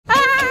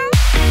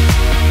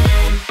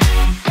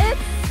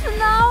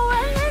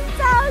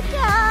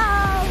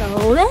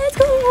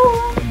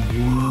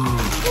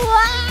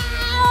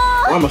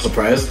I'm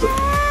surprised.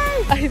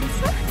 I'm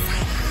so excited.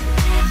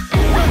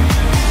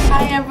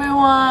 Hi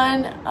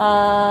everyone.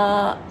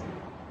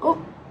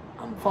 Oh,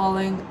 I'm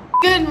falling.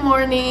 Good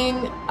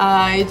morning.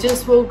 I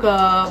just woke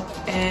up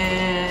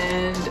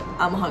and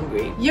I'm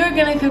hungry. You're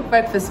gonna cook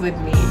breakfast with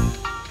me.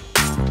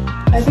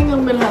 I think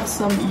I'm gonna have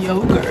some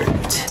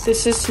yogurt.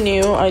 This is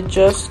new. I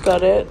just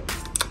got it.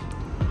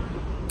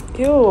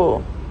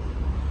 Ew.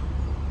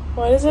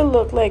 Why does it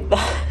look like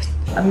that?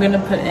 I'm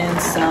gonna put in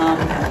some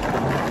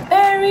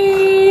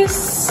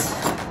berries.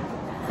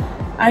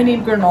 I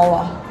need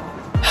granola.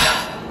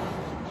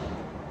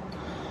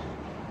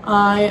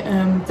 I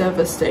am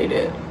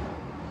devastated.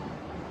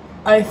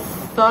 I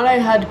thought I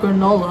had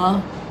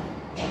granola,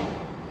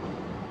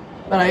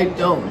 but I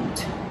don't.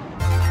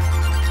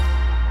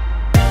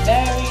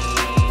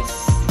 Berries,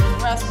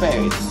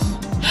 raspberries,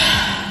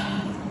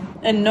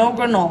 and no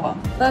granola.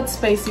 That's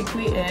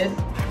basically it.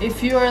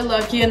 If you are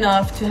lucky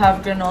enough to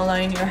have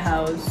granola in your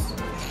house,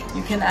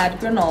 you can add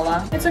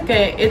granola. It's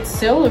okay, it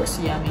still looks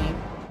yummy.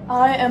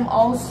 I am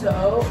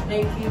also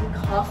making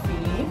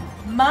coffee.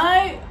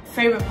 My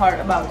favorite part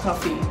about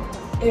coffee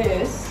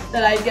is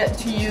that I get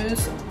to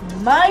use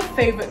my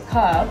favorite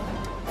cup,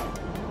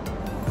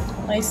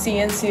 my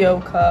CNCO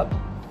cup.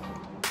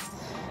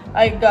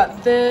 I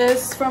got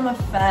this from a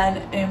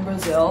fan in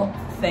Brazil.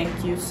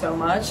 Thank you so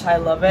much, I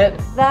love it.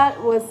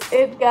 That was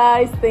it,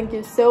 guys. Thank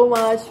you so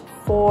much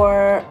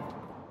for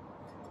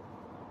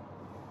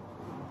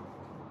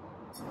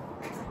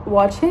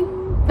watching.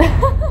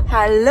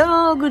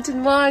 Hello,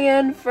 guten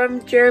Morgen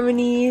from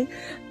Germany.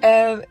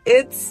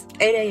 It's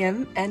 8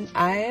 a.m. and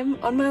I am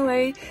on my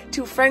way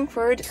to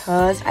Frankfurt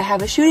because I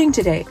have a shooting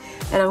today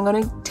and I'm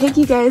gonna take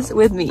you guys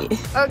with me.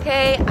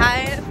 Okay,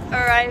 I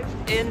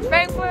arrived in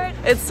Frankfurt.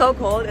 It's so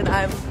cold and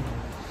I'm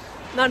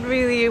not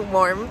really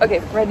warm. Okay,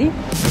 ready?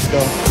 Let's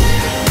go.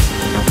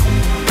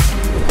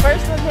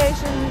 First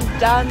location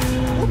done.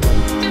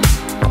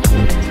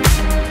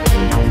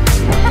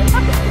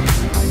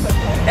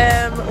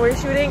 We're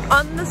shooting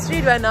on the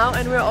street right now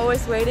and we're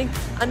always waiting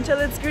until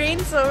it's green,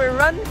 so we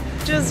run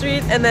to the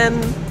street and then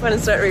when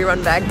it's dark we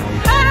run back.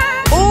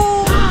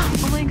 Oh!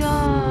 Oh my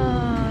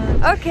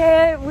god!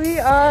 Okay, we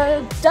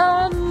are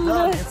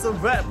done! It's a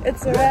wrap!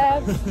 It's a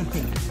wrap!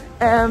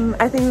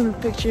 I think the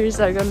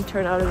pictures are gonna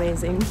turn out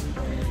amazing.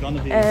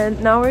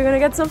 And now we're gonna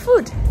get some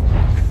food.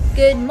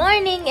 Good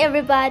morning,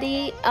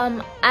 everybody.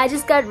 I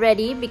just got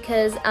ready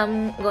because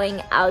I'm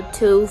going out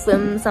to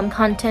film some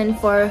content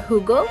for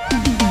Hugo.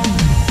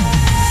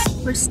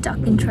 We're stuck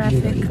in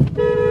traffic.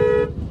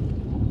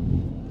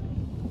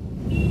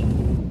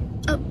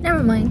 Oh,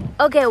 never mind.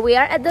 Okay, we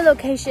are at the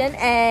location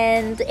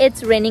and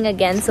it's raining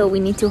again, so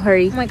we need to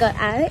hurry. Oh my god,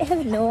 I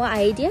have no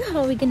idea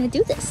how we're gonna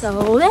do this. So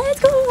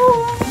let's go.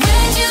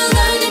 When you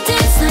learn to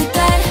dance like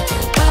that,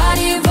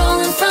 body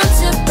rolling front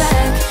to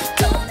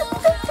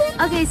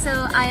back. Okay,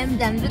 so I am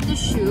done with the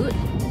shoot.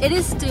 It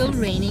is still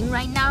raining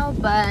right now,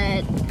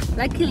 but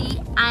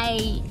luckily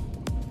I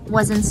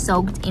wasn't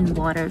soaked in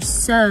water,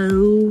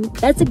 so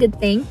that's a good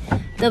thing.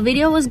 The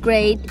video was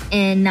great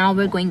and now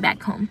we're going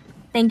back home.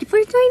 Thank you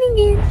for joining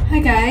in. Hi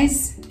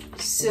guys,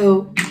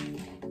 so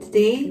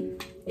today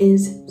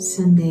is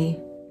Sunday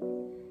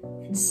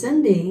and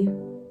Sunday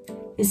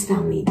is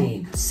family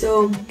day,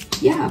 so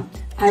yeah,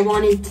 I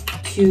wanted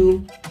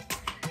to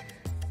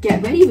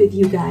get ready with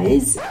you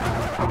guys.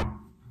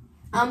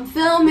 I'm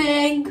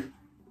filming.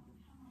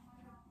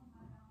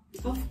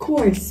 Of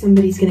course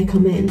somebody's gonna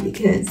come in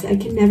because I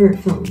can never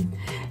film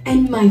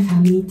and my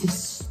family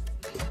just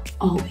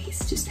always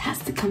just has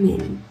to come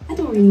in. I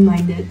don't really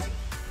mind it.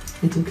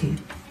 It's okay.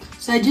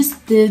 So I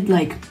just did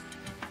like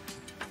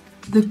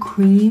the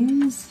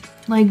creams,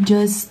 like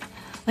this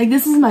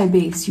is my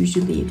base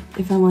usually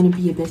if I want to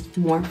be a bit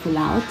more full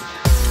out.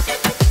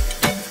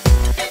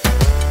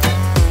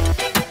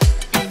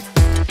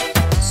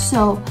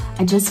 So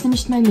I just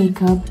finished my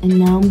makeup and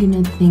now I'm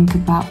gonna think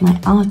about my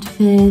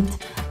outfit.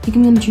 I think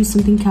I'm gonna choose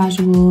something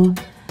casual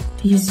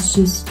because it's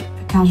just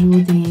a casual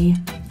day.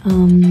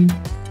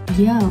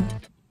 Yeah,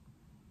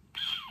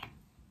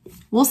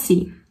 we'll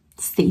see.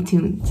 Stay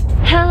tuned.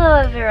 Hello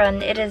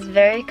everyone, it is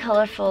very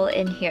colorful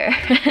in here.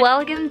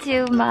 Welcome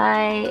to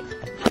my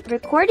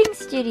recording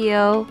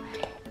studio,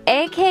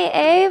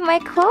 aka my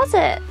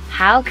closet.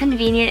 How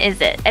convenient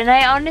is it? And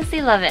I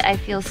honestly love it. I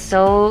feel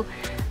so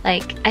I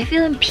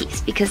feel in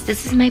peace because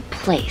this is my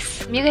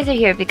place. You guys are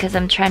here because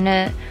I'm trying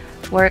to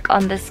work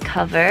on this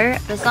cover.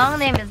 The song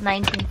name is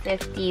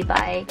 1950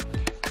 by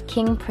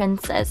King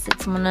Princess.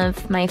 It's one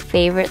of my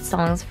favorite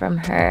songs from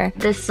her.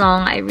 This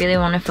song I really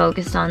want to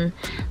focus on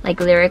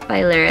lyric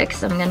by lyric,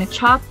 so I'm gonna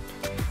chop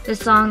the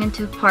song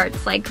into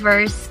parts like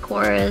verse,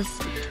 chorus,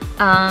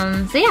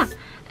 so yeah,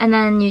 and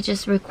then you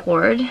just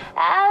record.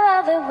 I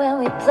love it when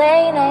we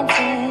play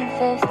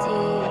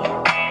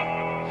 1950.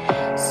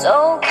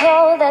 So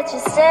cold that your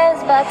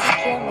skin's about to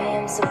kill me.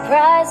 I'm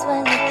surprised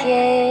when you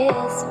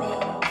kiss me.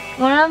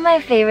 One of my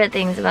favorite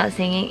things about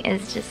singing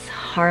is just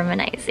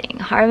harmonizing.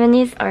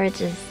 Harmonies are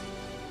just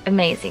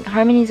amazing.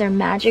 Harmonies are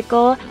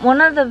magical. One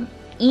of the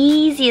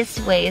easiest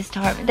ways to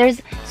harmonize.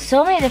 There's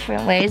so many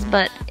different ways,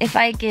 but if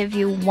I give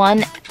you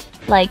one,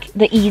 like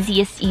the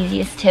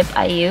easiest tip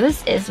I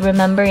use is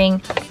remembering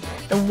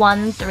the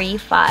 1, 3,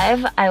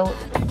 5.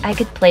 I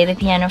could play the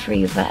piano for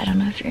you, but I don't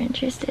know if you're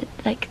interested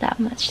like that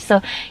much.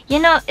 So, you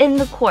know, in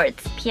the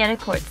chords, piano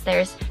chords,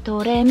 there's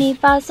do, re, mi,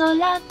 fa, sol,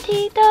 la,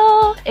 ti,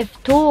 do.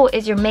 If do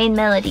is your main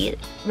melody,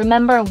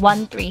 remember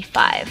 1, 3,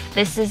 5.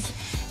 This is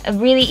a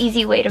really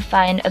easy way to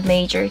find a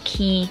major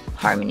key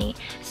harmony.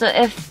 So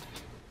if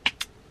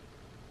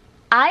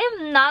I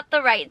am not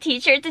the right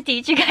teacher to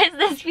teach you guys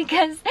this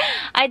because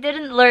I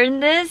didn't learn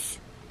this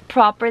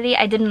properly.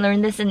 I didn't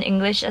learn this in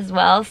English as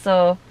well,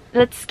 so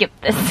let's skip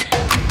this.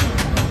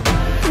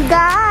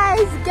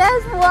 Guys,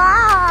 guess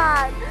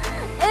what?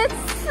 It's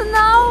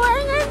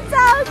snowing in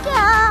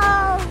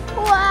Tokyo!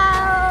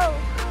 Wow!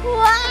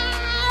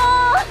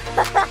 Wow!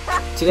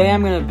 Today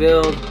I'm gonna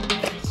build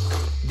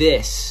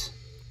this.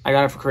 I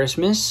got it for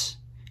Christmas.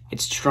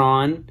 It's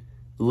Tron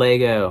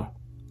Lego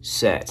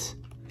set.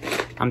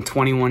 I'm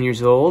 21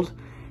 years old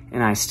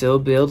and I still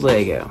build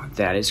Lego.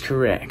 That is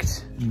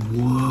correct.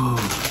 Whoa.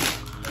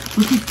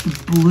 Look at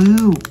the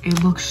blue.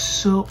 It looks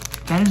so...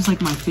 That is like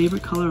my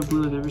favorite color of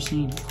blue I've ever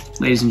seen.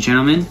 Ladies and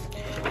gentlemen,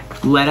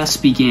 let us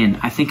begin.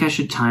 I think I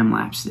should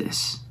time-lapse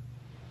this.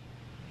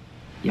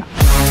 Yeah.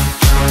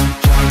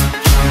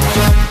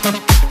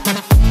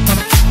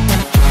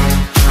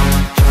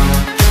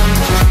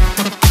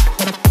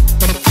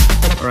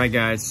 Alright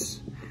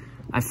guys,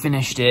 I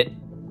finished it.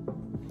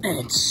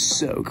 And it's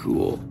so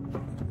cool.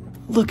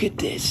 Look at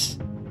this.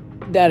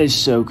 That is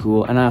so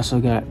cool. And I also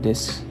got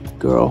this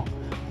girl,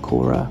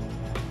 Cora.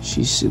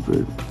 She's super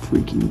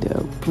freaking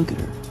dope. Look at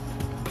her.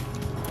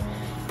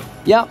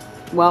 Yep.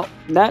 Well,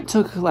 that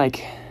took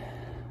like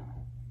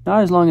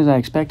not as long as I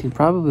expected.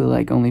 Probably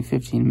like only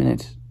 15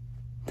 minutes.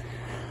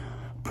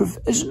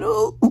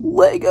 Professional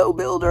Lego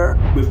builder.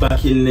 We're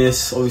back in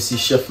this. Obviously,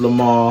 Chef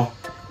Lamar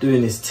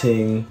doing his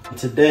thing.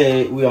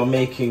 Today we are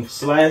making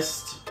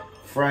sliced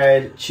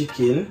fried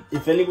chicken.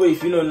 If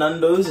you know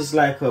Nando's, it's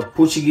like a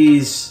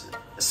Portuguese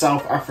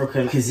South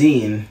African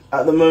cuisine.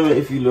 At the moment,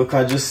 if you look,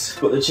 I just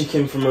got the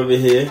chicken from over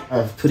here.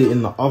 I've put it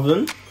in the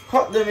oven.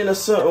 Cut them in a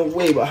certain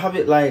way, but have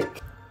it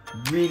like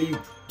really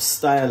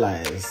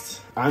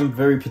stylized. I'm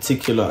very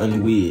particular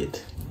and weird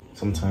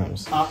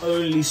sometimes. I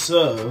only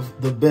serve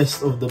the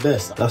best of the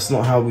best. That's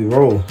not how we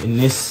roll. In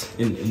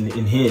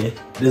here,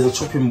 there's a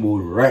chopping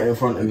board right in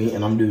front of me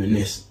and I'm doing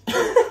this.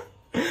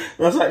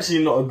 That's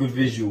actually not a good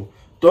visual.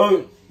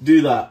 Don't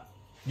do that.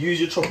 Use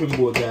your chopping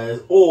board, guys,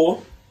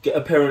 or get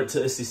a parent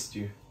to assist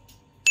you.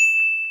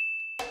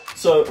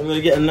 So I'm gonna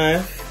get a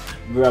knife,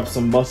 grab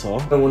some butter.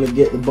 I want to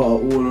get the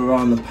butter all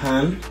around the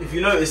pan. If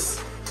you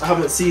notice, I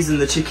haven't seasoned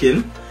the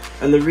chicken,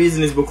 and the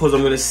reason is because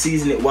I'm gonna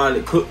season it while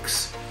it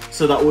cooks,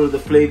 so that all of the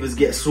flavors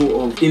get sort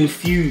of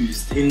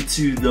infused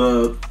into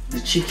the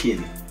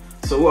chicken.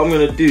 So what I'm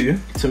gonna do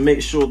to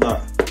make sure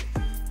that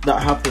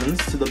that happens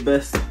to the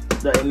best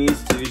that it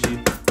needs to is you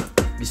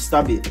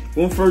stab it.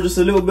 We'll throw just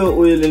a little bit of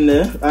oil in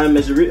there. I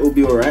measure it, it'll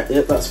be alright.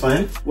 Yep, that's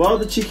fine. While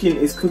the chicken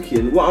is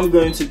cooking, what I'm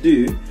going to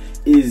do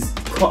is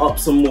cut up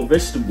some more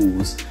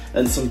vegetables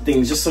and some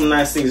things, just some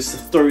nice things just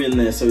to throw in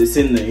there so it's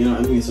in there, you know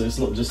what I mean? So it's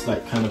not just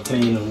like kind of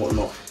plain and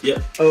whatnot.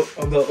 Yep. Oh,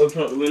 I've got to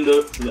open up the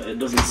window so that it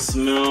doesn't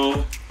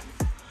smell.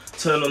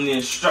 Turn on the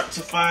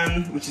extractor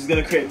fan, which is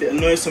going to create a bit of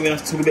noise, so I'm going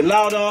to have to talk a bit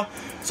louder.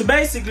 So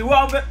basically,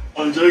 what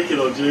I'm joking.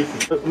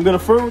 I'm going to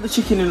throw the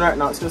chicken in right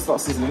now. It's going to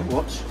start sizzling.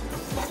 Watch.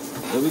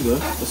 There we go.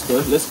 Let's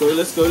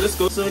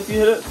go. So if you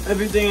hit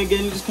everything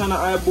again, you just kind of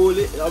eyeball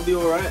it. It'll be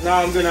alright.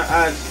 Now I'm going to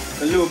add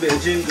a little bit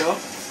of ginger.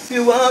 If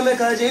you want to make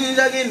a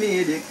ginger, give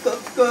me the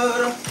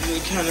cocoa. And you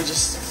kind of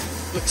just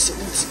mix it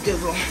all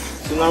together.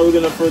 So now we're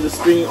going to throw the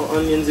spring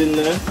onions in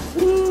there.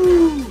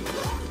 Woo!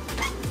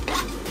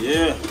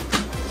 Yeah.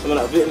 Some of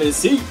that vitamin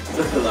C.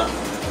 Look at that.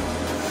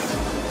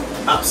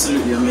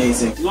 Absolutely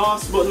amazing.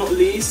 Last but not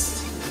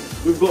least,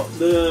 we've got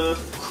the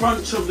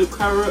crunch of the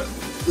carrot,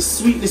 the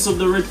sweetness of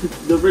the red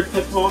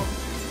pepper,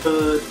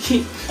 the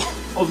kick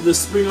of the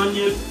spring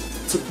onion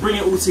to bring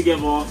it all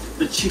together,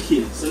 the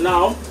chicken. So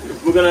now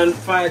we're gonna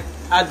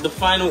add the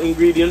final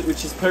ingredient,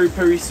 which is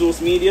peri-peri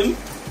sauce medium.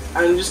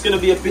 I'm just gonna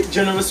be a bit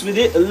generous with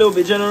it, a little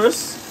bit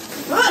generous.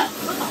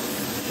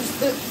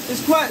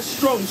 It's quite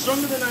strong,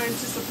 stronger than I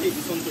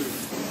anticipated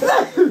sometimes.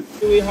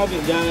 Here we have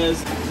it,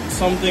 guys.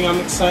 Something I'm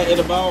excited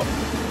about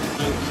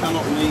and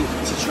cannot wait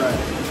to try.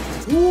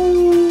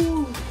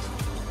 Woo!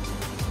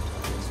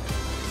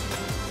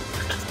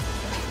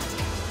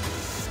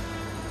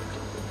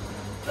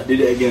 I did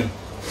it again.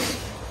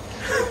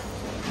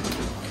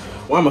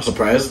 Why am I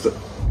surprised?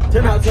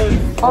 10 out of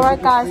 10.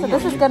 Alright guys, so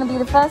this is gonna be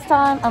the first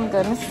time I'm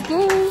gonna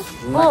ski.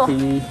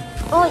 Lucky.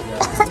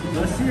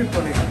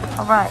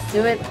 Alright,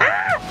 do it.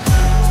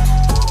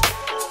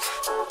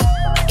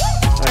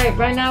 Alright,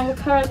 right now we're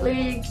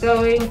currently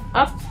going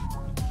up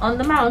on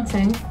the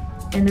mountain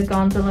in the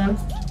gondola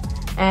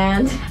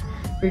and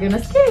we're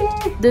gonna ski.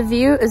 The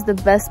view is the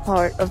best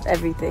part of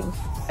everything,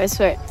 I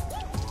swear.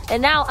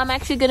 And now I'm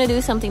actually gonna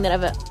do something that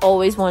I've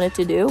always wanted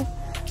to do,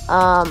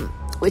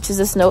 which is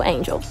a snow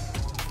angel.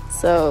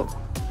 So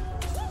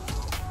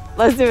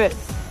Let's do it.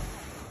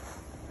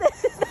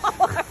 This is not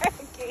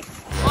working.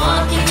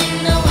 Walking in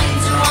the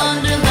winter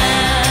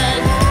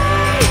wonderland.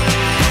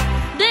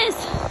 This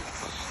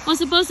was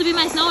supposed to be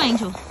my snow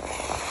angel,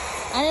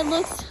 and it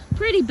looks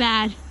pretty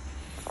bad.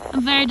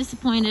 I'm very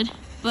disappointed,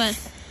 but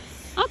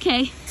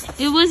okay,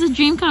 it was a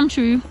dream come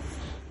true.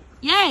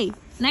 Yay!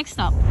 Next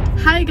stop.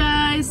 Hi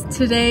guys,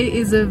 today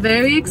is a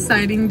very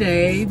exciting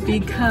day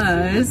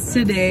because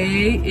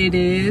today it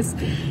is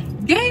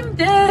game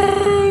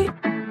day.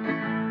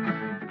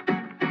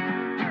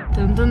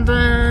 Dun dun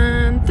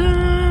dun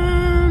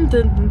dun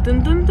dun dun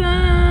dun dun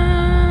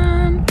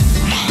dun.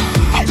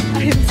 I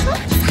am so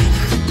excited.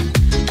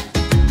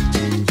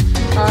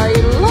 I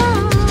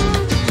love.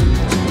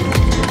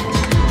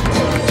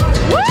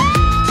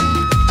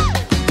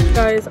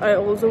 Guys, I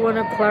also want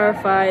to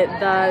clarify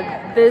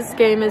that this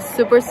game is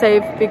super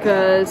safe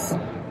because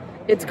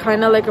it's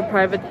kind of like a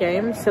private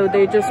game, so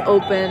they just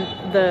open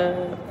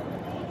the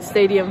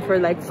stadium for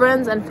like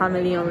friends and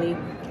family only,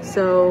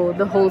 so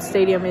the whole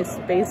stadium is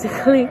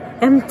basically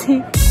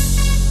empty.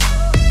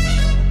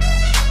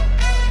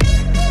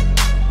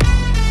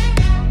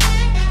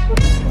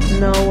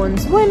 No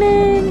one's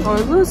winning or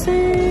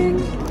losing.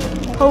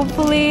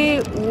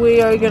 Hopefully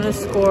we are gonna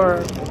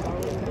score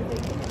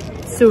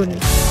soon.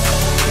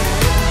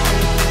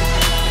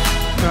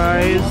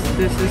 Guys,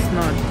 this is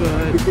not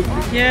good.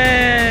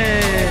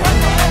 Yay!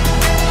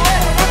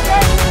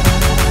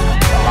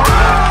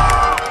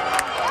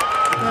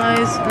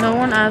 Guys, no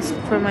one asked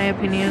for my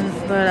opinion,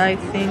 but I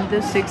think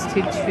the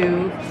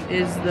 62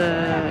 is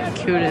the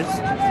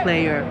cutest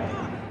player.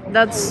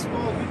 That's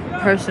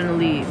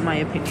personally my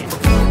opinion.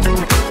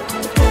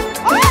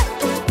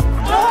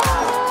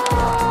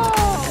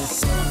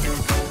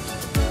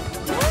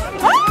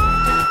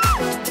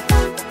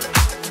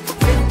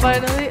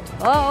 Finally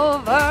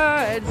over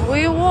and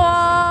we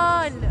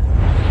won!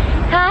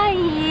 Hi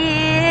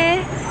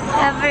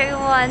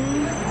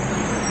everyone.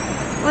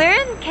 We're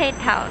in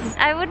K-Town.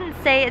 I wouldn't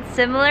say it's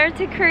similar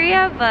to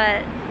Korea,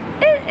 but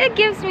it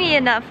gives me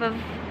enough of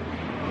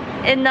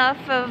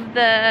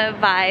the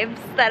vibes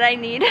that I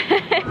need.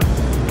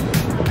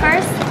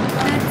 First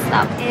food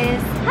stop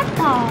is hot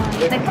dog.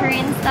 The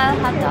Korean style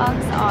hot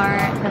dogs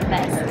are the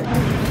best.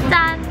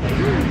 Done.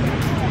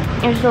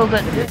 They're so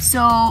good.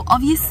 So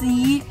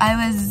obviously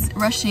I was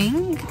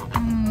rushing.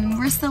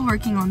 We're still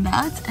working on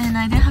that, and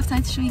I didn't have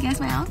time to show you guys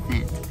my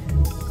outfit.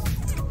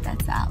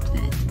 That's the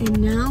outfit.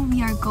 And now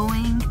we are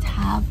going to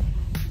have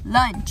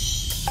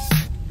lunch.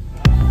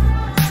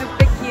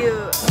 Super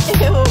cute.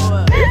 Ew.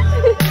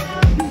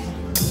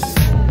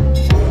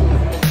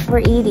 We're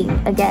eating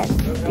again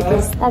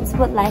because that's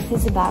what life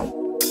is about.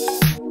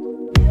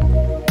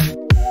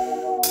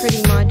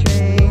 Pretty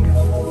madre.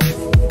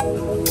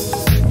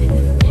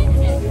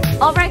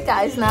 Alright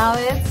guys, now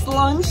it's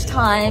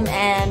lunchtime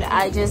and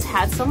I just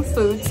had some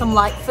food, some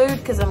light food,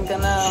 because I'm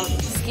gonna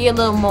ski a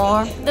little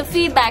more. The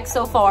feedback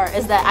so far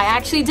is that I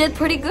actually did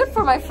pretty good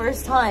for my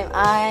first time.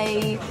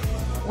 I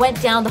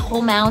went down the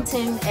whole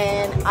mountain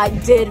and I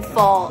did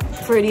fall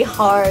pretty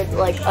hard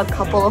like a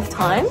couple of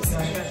times,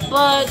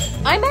 but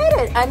I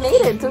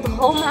made it through the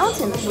whole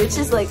mountain, which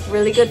is like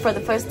really good for the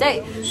first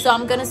day. So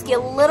I'm gonna ski a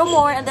little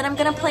more and then I'm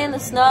gonna play in the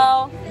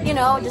snow, you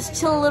know, just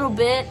chill a little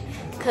bit,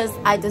 because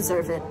I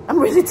deserve it. I'm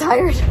really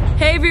tired.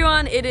 Hey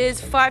everyone, it is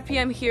 5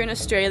 p.m. here in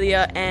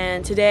Australia,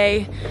 and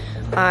today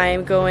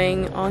I'm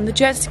going on the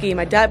jet ski.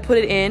 My dad put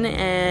it in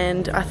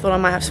and I thought I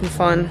might have some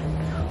fun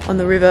on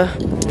the river.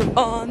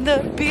 On the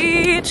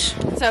beach.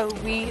 So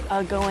we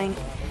are going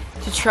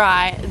to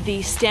try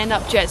the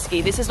stand-up jet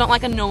ski. This is not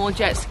like a normal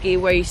jet ski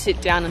where you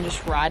sit down and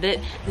just ride it.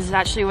 This is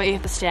actually where you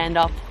have to stand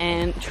up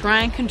and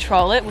try and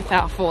control it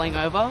without falling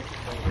over.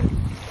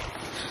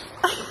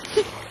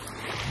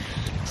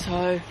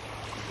 So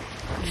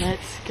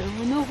let's go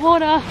in the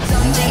water.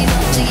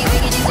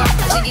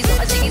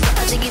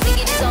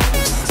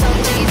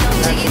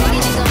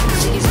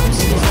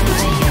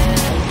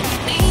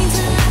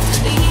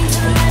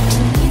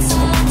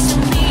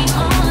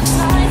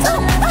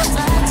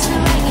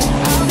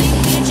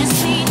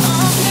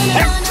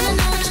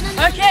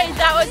 Okay,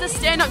 that was a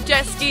stand-up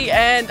jet ski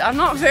and I'm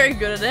not very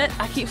good at it.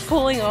 I keep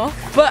falling off,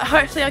 but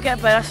hopefully I'll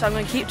get better, so I'm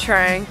gonna keep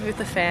trying with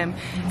the fam.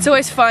 It's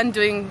always fun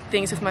doing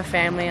things with my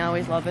family. I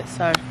always love it,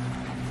 so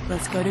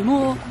let's go do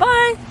more.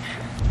 Bye!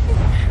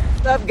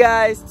 What's up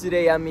guys?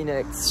 Today I'm in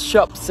a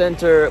shop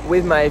center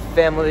with my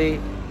family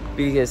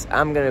because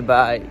I'm gonna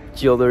buy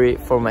jewelry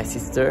for my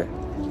sister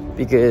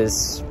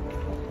because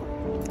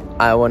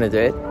I wanna do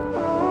it.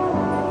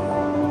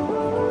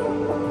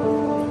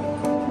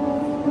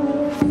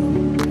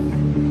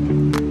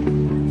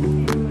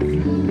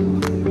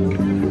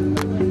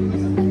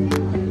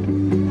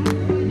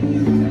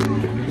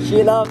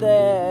 She loved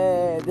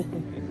it!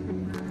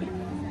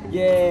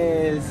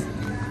 Yes!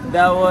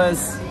 That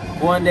was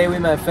one day with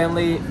my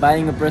family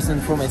buying a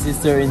present for my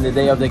sister in the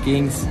Day of the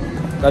Kings.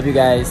 Love you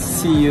guys.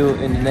 See you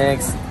in the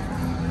next,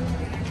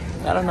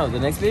 I don't know, the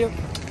next video?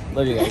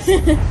 Love you guys.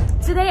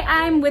 Today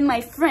I'm with my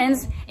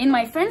friends in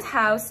my friend's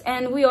house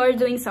and we are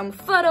doing some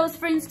photos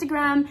for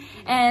Instagram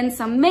and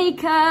some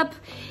makeup.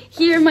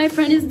 Here my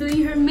friend is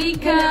doing her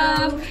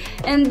makeup. Hello.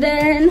 And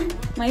then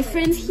my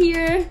friend's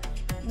here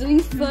doing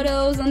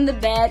photos on the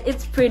bed.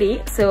 It's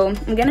pretty, so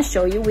I'm gonna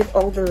show you with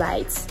all the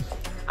lights.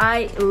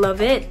 I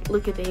love it.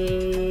 Look at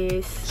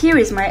this. Here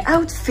is my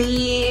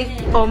outfit.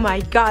 Oh my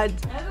god.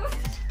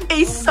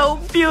 It's so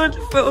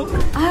beautiful.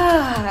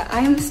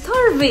 I am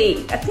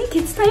starving. I think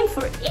it's time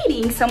for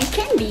eating some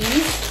candy.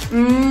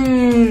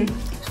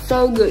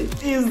 So good.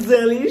 It's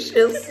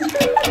delicious.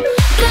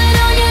 Blood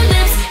on your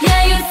lips,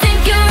 yeah, you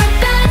think you're a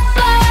bad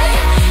boy.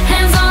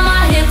 Hands on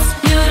my hips,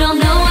 you don't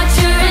know what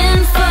you're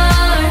in for.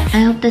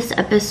 I hope this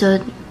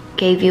episode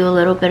gave you a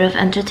little bit of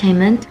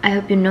entertainment. I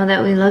hope you know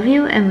that we love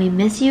you and we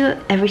miss you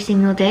every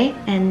single day,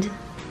 and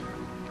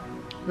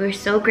we're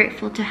so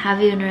grateful to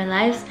have you in our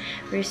lives.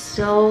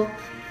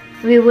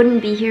 We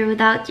wouldn't be here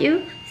without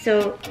you.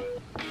 So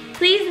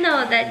please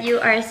know that you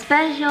are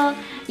special,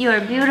 you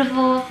are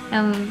beautiful,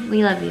 and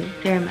we love you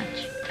very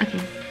much. Okay,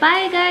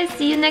 bye guys,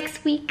 see you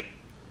next week.